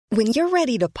When you're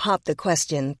ready to pop the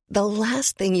question, the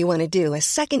last thing you want to do is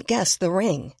second-guess the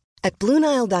ring. At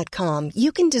BlueNile.com,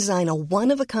 you can design a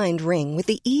one-of-a-kind ring with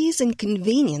the ease and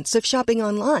convenience of shopping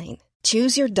online.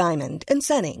 Choose your diamond and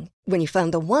setting. When you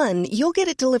find the one, you'll get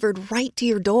it delivered right to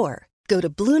your door. Go to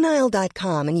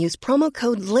BlueNile.com and use promo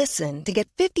code LISTEN to get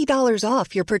 $50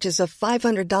 off your purchase of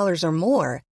 $500 or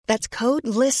more. That's code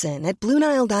LISTEN at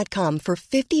BlueNile.com for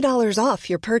 $50 off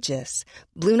your purchase.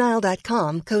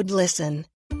 BlueNile.com, code LISTEN.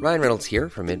 Ryan Reynolds here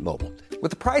from Mint Mobile. With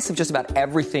the price of just about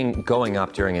everything going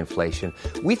up during inflation,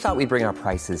 we thought we'd bring our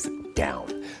prices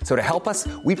down. So to help us,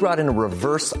 we brought in a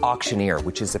reverse auctioneer,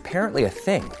 which is apparently a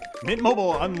thing. Mint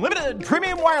Mobile Unlimited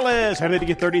Premium Wireless. How to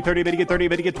get 30, 30, bit to get 30,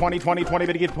 bit to get 20, 20, 20,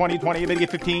 bit to get 20, 20, bit to get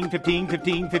 15, 15,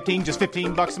 15, 15, just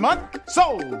 $15 a month?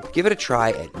 Sold! Give it a try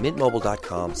at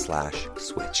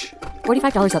mintmobile.com/switch.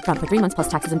 $45 up front for 3 months plus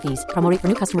taxes and fees. Promo rate for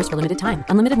new customers for limited time.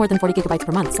 Unlimited more than 40 gigabytes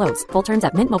per month. Slows full terms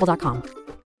at mintmobile.com.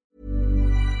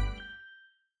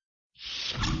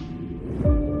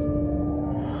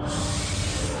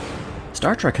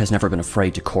 Star Trek has never been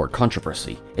afraid to court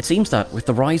controversy. It seems that with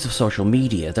the rise of social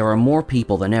media, there are more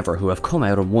people than ever who have come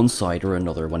out on one side or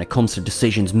another when it comes to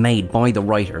decisions made by the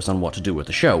writers on what to do with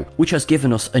the show, which has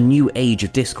given us a new age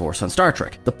of discourse on Star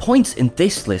Trek. The points in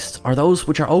this list are those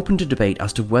which are open to debate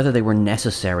as to whether they were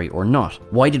necessary or not.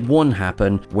 Why did one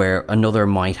happen where another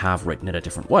might have written it a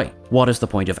different way? What is the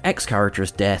point of X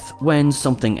character's death when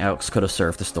something else could have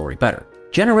served the story better?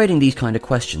 Generating these kind of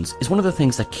questions is one of the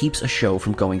things that keeps a show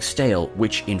from going stale,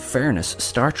 which, in fairness,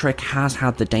 Star Trek has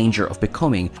had the danger of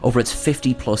becoming over its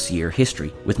 50-plus year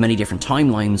history. With many different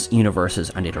timelines,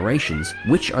 universes, and iterations,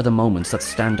 which are the moments that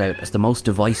stand out as the most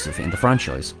divisive in the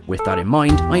franchise? With that in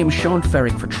mind, I am Sean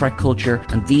Ferrick for Trek Culture,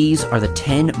 and these are the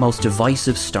 10 most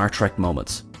divisive Star Trek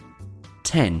moments.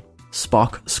 10.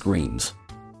 Spock screams.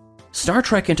 Star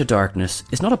Trek Into Darkness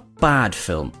is not a bad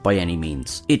film by any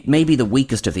means. It may be the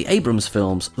weakest of the Abrams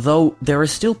films, though there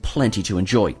is still plenty to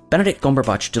enjoy. Benedict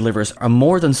Cumberbatch delivers a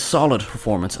more than solid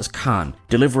performance as Khan,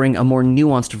 delivering a more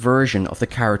nuanced version of the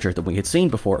character than we had seen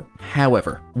before.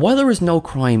 However, while there is no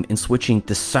crime in switching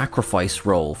the sacrifice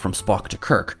role from Spock to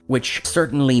Kirk, which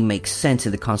certainly makes sense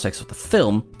in the context of the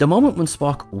film, the moment when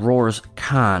Spock roars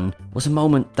Khan was a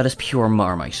moment that is pure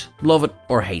Marmite. Love it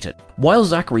or hate it. While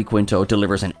Zachary Quinto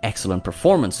delivers an excellent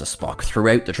performance as Spock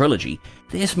throughout the trilogy,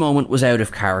 this moment was out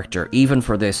of character even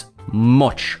for this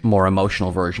much more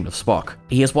emotional version of Spock.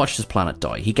 He has watched his planet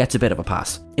die, he gets a bit of a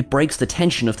pass. It breaks the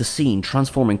tension of the scene,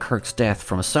 transforming Kirk's death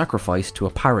from a sacrifice to a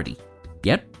parody.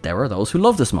 Yet, there are those who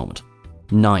love this moment.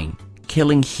 9.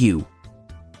 Killing Hugh.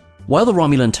 While the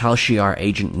Romulan Tal Shiar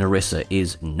agent Narissa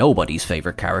is nobody's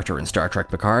favourite character in Star Trek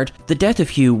Picard, the death of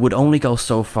Hugh would only go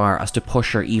so far as to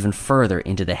push her even further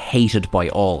into the hated by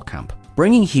all camp.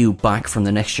 Bringing Hugh back from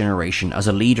the Next Generation as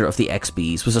a leader of the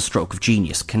XBs was a stroke of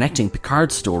genius, connecting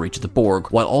Picard's story to the Borg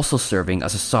while also serving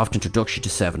as a soft introduction to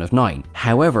Seven of Nine.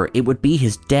 However, it would be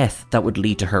his death that would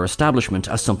lead to her establishment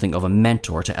as something of a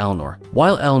mentor to Elnor.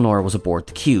 While Elnor was aboard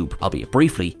the Cube, albeit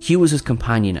briefly, Hugh is his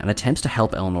companion and attempts to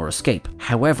help Elnor escape.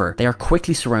 However, they are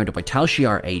quickly surrounded by Tal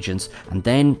Shiar agents, and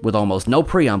then, with almost no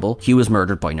preamble, Hugh is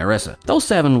murdered by Narissa, though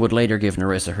Seven would later give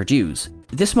Narissa her dues.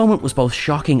 This moment was both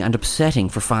shocking and upsetting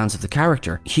for fans of the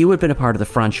character. Hugh had been a part of the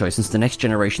franchise since the Next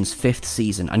Generation's 5th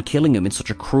season, and killing him in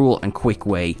such a cruel and quick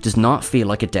way does not feel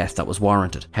like a death that was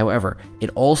warranted. However,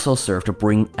 it also served to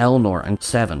bring Elnor and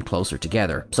Seven closer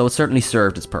together, so it certainly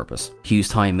served its purpose. Hugh's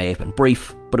time may have been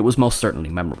brief, but it was most certainly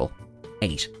memorable.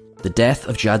 8. The death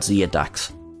of Jadzia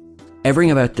Dax.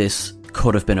 Everything about this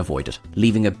could have been avoided,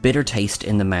 leaving a bitter taste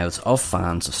in the mouths of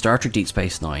fans of Star Trek Deep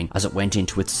Space Nine as it went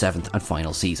into its 7th and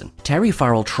final season. Terry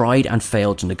Farrell tried and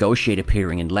failed to negotiate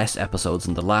appearing in less episodes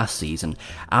than the last season,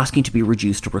 asking to be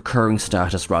reduced to recurring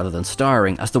status rather than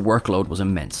starring as the workload was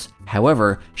immense.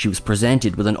 However, she was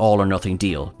presented with an all-or-nothing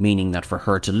deal, meaning that for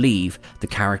her to leave, the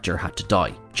character had to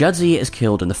die. Jadzia is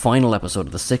killed in the final episode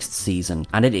of the 6th season,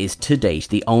 and it is, to date,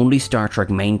 the only Star Trek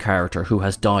main character who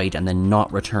has died and then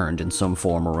not returned in some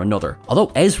form or another. Although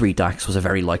Ezri Dax was a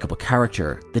very likeable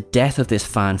character, the death of this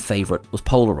fan favourite was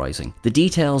polarising. The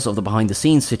details of the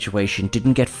behind-the-scenes situation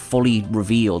didn't get fully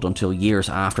revealed until years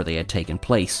after they had taken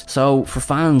place, so for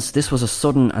fans, this was a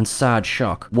sudden and sad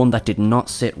shock, one that did not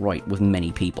sit right with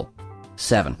many people.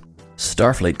 7.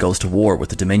 Starfleet goes to war with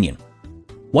the Dominion.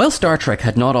 While Star Trek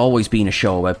had not always been a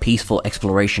show about peaceful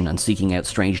exploration and seeking out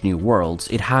strange new worlds,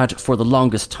 it had, for the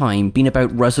longest time, been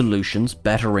about resolutions,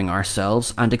 bettering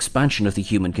ourselves, and expansion of the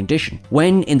human condition.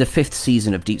 When, in the 5th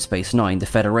season of Deep Space Nine, the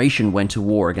Federation went to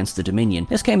war against the Dominion,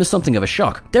 this came as something of a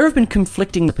shock. There have been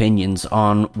conflicting opinions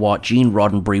on what Gene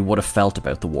Roddenberry would have felt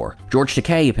about the war. George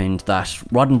Takei opined that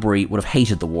Roddenberry would have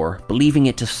hated the war, believing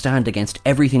it to stand against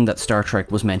everything that Star Trek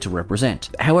was meant to represent.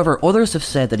 However, others have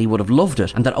said that he would have loved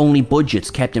it, and that only budgets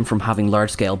kept him from having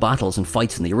large-scale battles and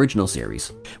fights in the original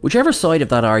series. Whichever side of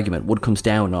that argument Wood comes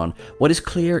down on, what is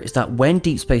clear is that when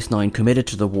Deep Space Nine committed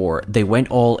to the war, they went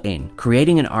all in,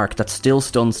 creating an arc that still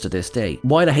stuns to this day.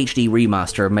 While a HD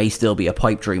remaster may still be a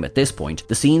pipe dream at this point,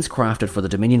 the scenes crafted for the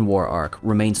Dominion War arc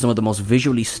remain some of the most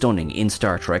visually stunning in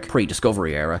Star Trek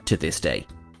pre-Discovery era to this day.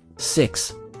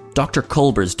 6. Dr.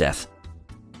 Culber's death.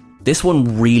 This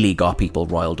one really got people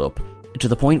riled up, to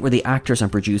the point where the actors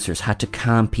and producers had to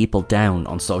calm people down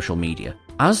on social media.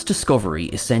 As Discovery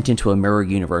is sent into a mirror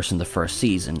universe in the first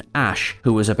season, Ash,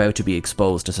 who is about to be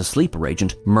exposed as a sleeper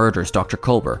agent, murders Dr.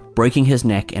 Culber, breaking his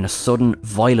neck in a sudden,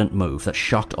 violent move that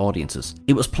shocked audiences.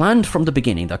 It was planned from the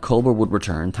beginning that Culber would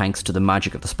return thanks to the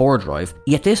magic of the spore drive,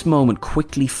 yet this moment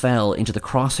quickly fell into the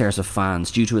crosshairs of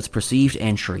fans due to its perceived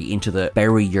entry into the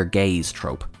bury your gays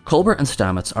trope. Culber and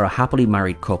Stamets are a happily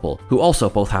married couple who also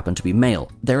both happen to be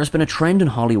male. There has been a trend in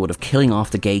Hollywood of killing off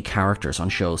the gay characters on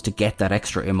shows to get that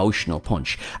extra emotional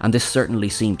punch, and this certainly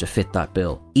seemed to fit that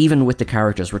bill. Even with the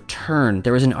character's return,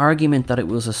 there is an argument that it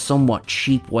was a somewhat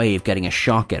cheap way of getting a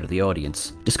shock out of the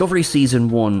audience. Discovery Season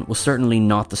 1 was certainly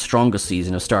not the strongest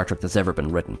season of Star Trek that's ever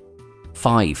been written.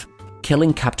 5.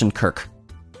 Killing Captain Kirk.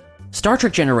 Star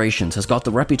Trek Generations has got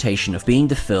the reputation of being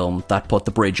the film that put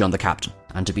the bridge on the captain,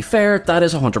 and to be fair, that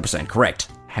is 100% correct.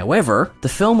 However, the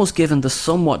film was given the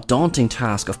somewhat daunting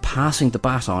task of passing the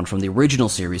baton from the original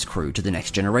series crew to the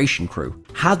Next Generation crew.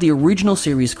 Had the original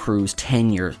series crew's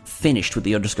tenure finished with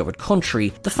the Undiscovered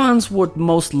Country, the fans would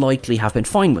most likely have been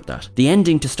fine with that. The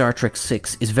ending to Star Trek VI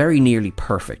is very nearly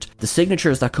perfect. The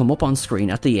signatures that come up on screen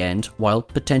at the end, while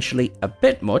potentially a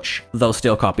bit much, though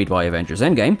still copied by Avengers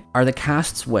Endgame, are the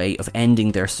cast's way of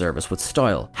ending their service with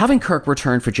style. Having Kirk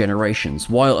return for Generations,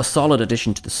 while a solid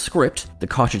addition to the script, the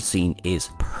cottage scene is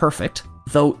perfect,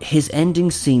 though his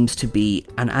ending seems to be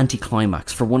an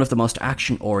anticlimax for one of the most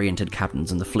action-oriented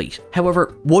captains in the fleet.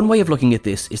 However, one way of looking at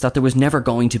this is that there was never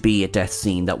going to be a death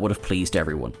scene that would have pleased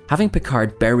everyone. Having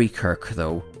Picard bury Kirk,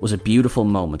 though, was a beautiful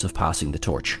moment of passing the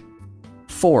torch.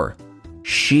 4.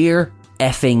 Sheer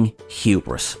effing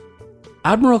hubris.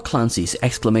 Admiral Clancy's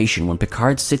exclamation when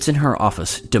Picard sits in her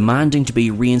office demanding to be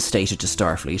reinstated to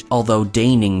Starfleet, although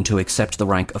deigning to accept the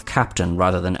rank of captain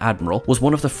rather than admiral, was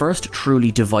one of the first truly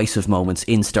divisive moments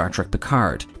in Star Trek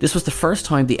Picard. This was the first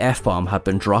time the F-bomb had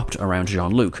been dropped around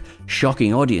Jean-Luc,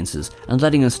 shocking audiences and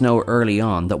letting us know early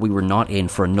on that we were not in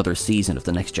for another season of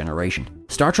The Next Generation.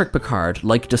 Star Trek Picard,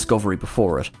 like Discovery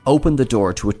before it, opened the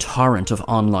door to a torrent of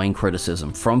online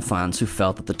criticism from fans who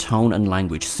felt that the tone and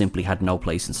language simply had no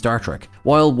place in Star Trek.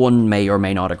 While one may or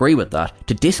may not agree with that,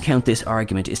 to discount this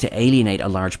argument is to alienate a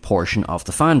large portion of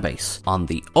the fan base. On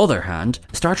the other hand,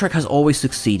 Star Trek has always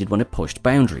succeeded when it pushed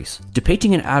boundaries.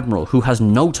 Depicting an admiral who has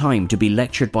no time to be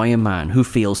lectured by a man who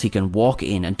feels he can walk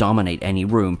in and dominate any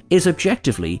room is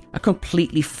objectively a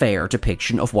completely fair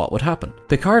depiction of what would happen.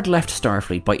 Picard left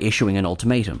Starfleet by issuing an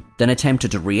ultimatum, then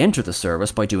attempted to re-enter the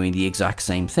service by doing the exact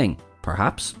same thing.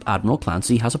 Perhaps Admiral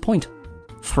Clancy has a point.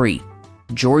 3.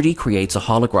 Geordi creates a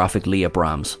holographic Leah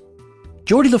Brahms.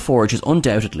 Geordi LaForge is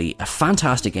undoubtedly a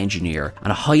fantastic engineer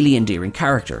and a highly endearing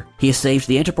character. He has saved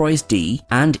the Enterprise D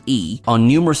and E on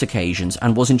numerous occasions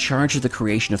and was in charge of the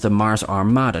creation of the Mars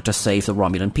Armada to save the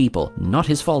Romulan people. Not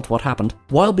his fault what happened.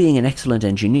 While being an excellent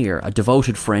engineer, a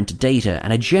devoted friend to Data,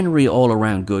 and a generally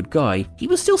all-around good guy, he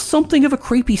was still something of a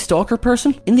creepy stalker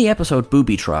person. In the episode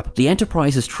Booby Trap, the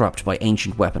Enterprise is trapped by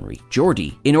ancient weaponry.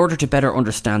 Geordi, in order to better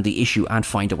understand the issue and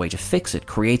find a way to fix it,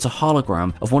 creates a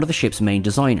hologram of one of the ship's main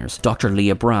designers, Dr.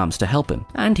 Leah Brahms, to help him,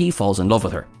 and he falls in love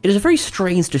with her. It is a very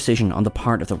strange decision on the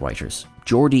part of the writers.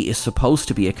 Geordi is supposed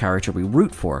to be a character we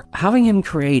root for. Having him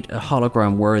create a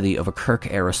hologram worthy of a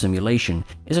Kirk-era simulation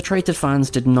is a trait that fans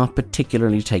did not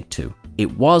particularly take to.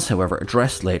 It was, however,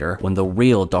 addressed later when the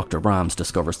real Dr. Brahms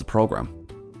discovers the program.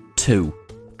 2.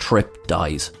 Trip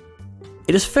dies.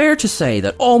 It is fair to say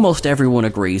that almost everyone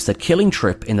agrees that killing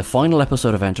Trip in the final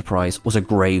episode of Enterprise was a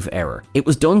grave error. It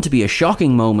was done to be a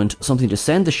shocking moment, something to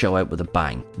send the show out with a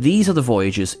bang. These Are the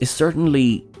Voyages is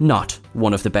certainly not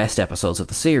one of the best episodes of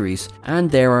the series,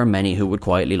 and there are many who would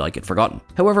quietly like it forgotten.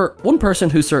 However, one person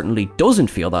who certainly doesn't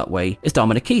feel that way is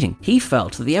Dominic Keating. He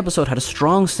felt that the episode had a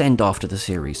strong send-off to the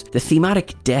series. The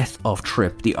thematic death of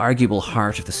Trip, the arguable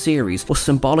heart of the series, was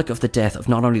symbolic of the death of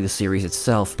not only the series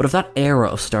itself, but of that era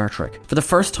of Star Trek. For the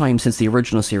first time since the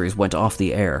original series went off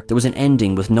the air, there was an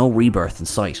ending with no rebirth in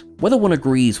sight. Whether one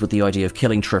agrees with the idea of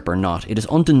killing Trip or not, it is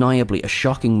undeniably a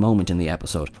shocking moment in the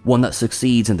episode, one that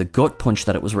succeeds in the gut punch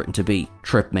that it was written to be.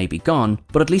 Trip may be gone,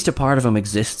 but at least a part of him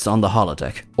exists on the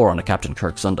holodeck, or on a Captain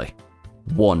Kirk Sunday.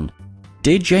 1.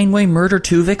 Did Janeway murder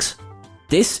Tuvix?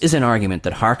 This is an argument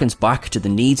that harkens back to the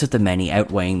needs of the many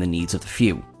outweighing the needs of the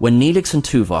few. When Neelix and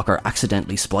Tuvok are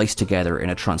accidentally spliced together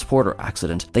in a transporter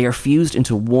accident, they are fused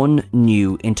into one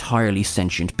new, entirely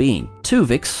sentient being.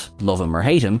 Tuvix, love him or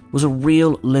hate him, was a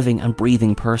real, living and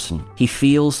breathing person. He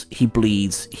feels, he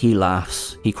bleeds, he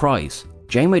laughs, he cries.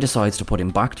 Janeway decides to put him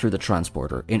back through the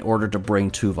transporter in order to bring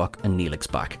Tuvok and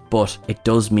Neelix back, but it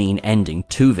does mean ending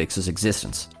Tuvix's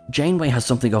existence. Janeway has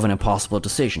something of an impossible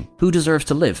decision. Who deserves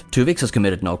to live? Tuvix has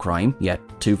committed no crime, yet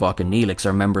Tuvok and Neelix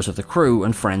are members of the crew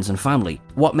and friends and family.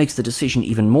 What makes the decision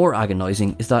even more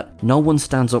agonising is that no one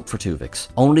stands up for Tuvix.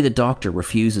 Only the Doctor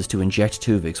refuses to inject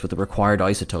Tuvix with the required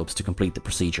isotopes to complete the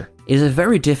procedure. It is a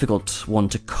very difficult one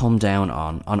to come down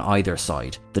on either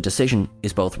side. The decision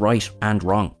is both right and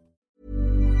wrong.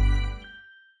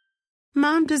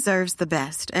 Mom deserves the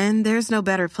best, and there's no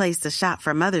better place to shop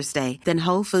for Mother's Day than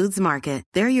Whole Foods Market.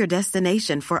 They're your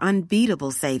destination for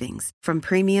unbeatable savings, from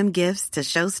premium gifts to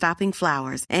show-stopping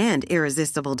flowers and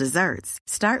irresistible desserts.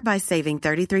 Start by saving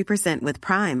 33% with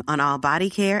Prime on all body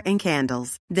care and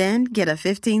candles. Then get a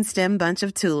 15-stem bunch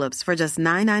of tulips for just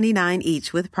 $9.99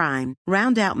 each with Prime.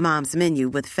 Round out Mom's menu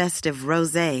with festive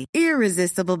rosé,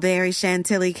 irresistible berry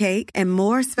chantilly cake, and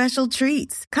more special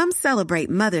treats. Come celebrate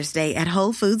Mother's Day at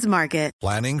Whole Foods Market.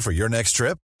 Planning for your next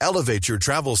trip? Elevate your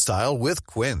travel style with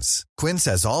Quince. Quince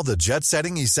has all the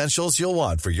jet-setting essentials you'll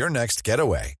want for your next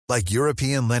getaway, like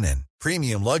European linen,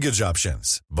 premium luggage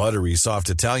options, buttery soft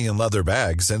Italian leather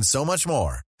bags, and so much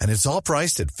more. And it's all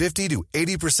priced at 50 to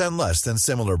 80% less than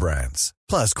similar brands.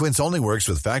 Plus, Quince only works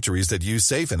with factories that use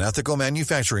safe and ethical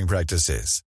manufacturing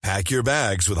practices. Pack your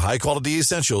bags with high-quality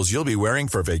essentials you'll be wearing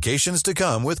for vacations to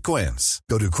come with Quince.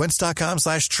 Go to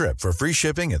quince.com/trip for free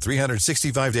shipping and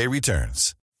 365-day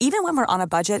returns. Even when we're on a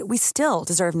budget, we still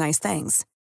deserve nice things.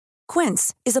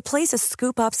 Quince is a place to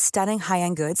scoop up stunning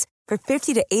high-end goods for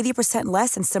 50 to 80%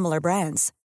 less than similar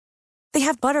brands. They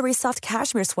have buttery soft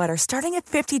cashmere sweaters starting at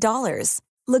 $50,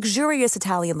 luxurious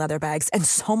Italian leather bags, and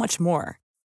so much more.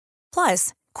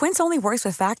 Plus, Quince only works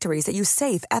with factories that use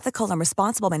safe, ethical, and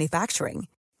responsible manufacturing.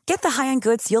 Get the high-end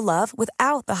goods you'll love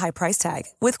without the high price tag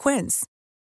with Quince.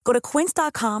 Go to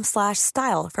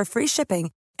quince.com/style for free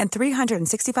shipping and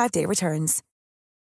 365-day returns.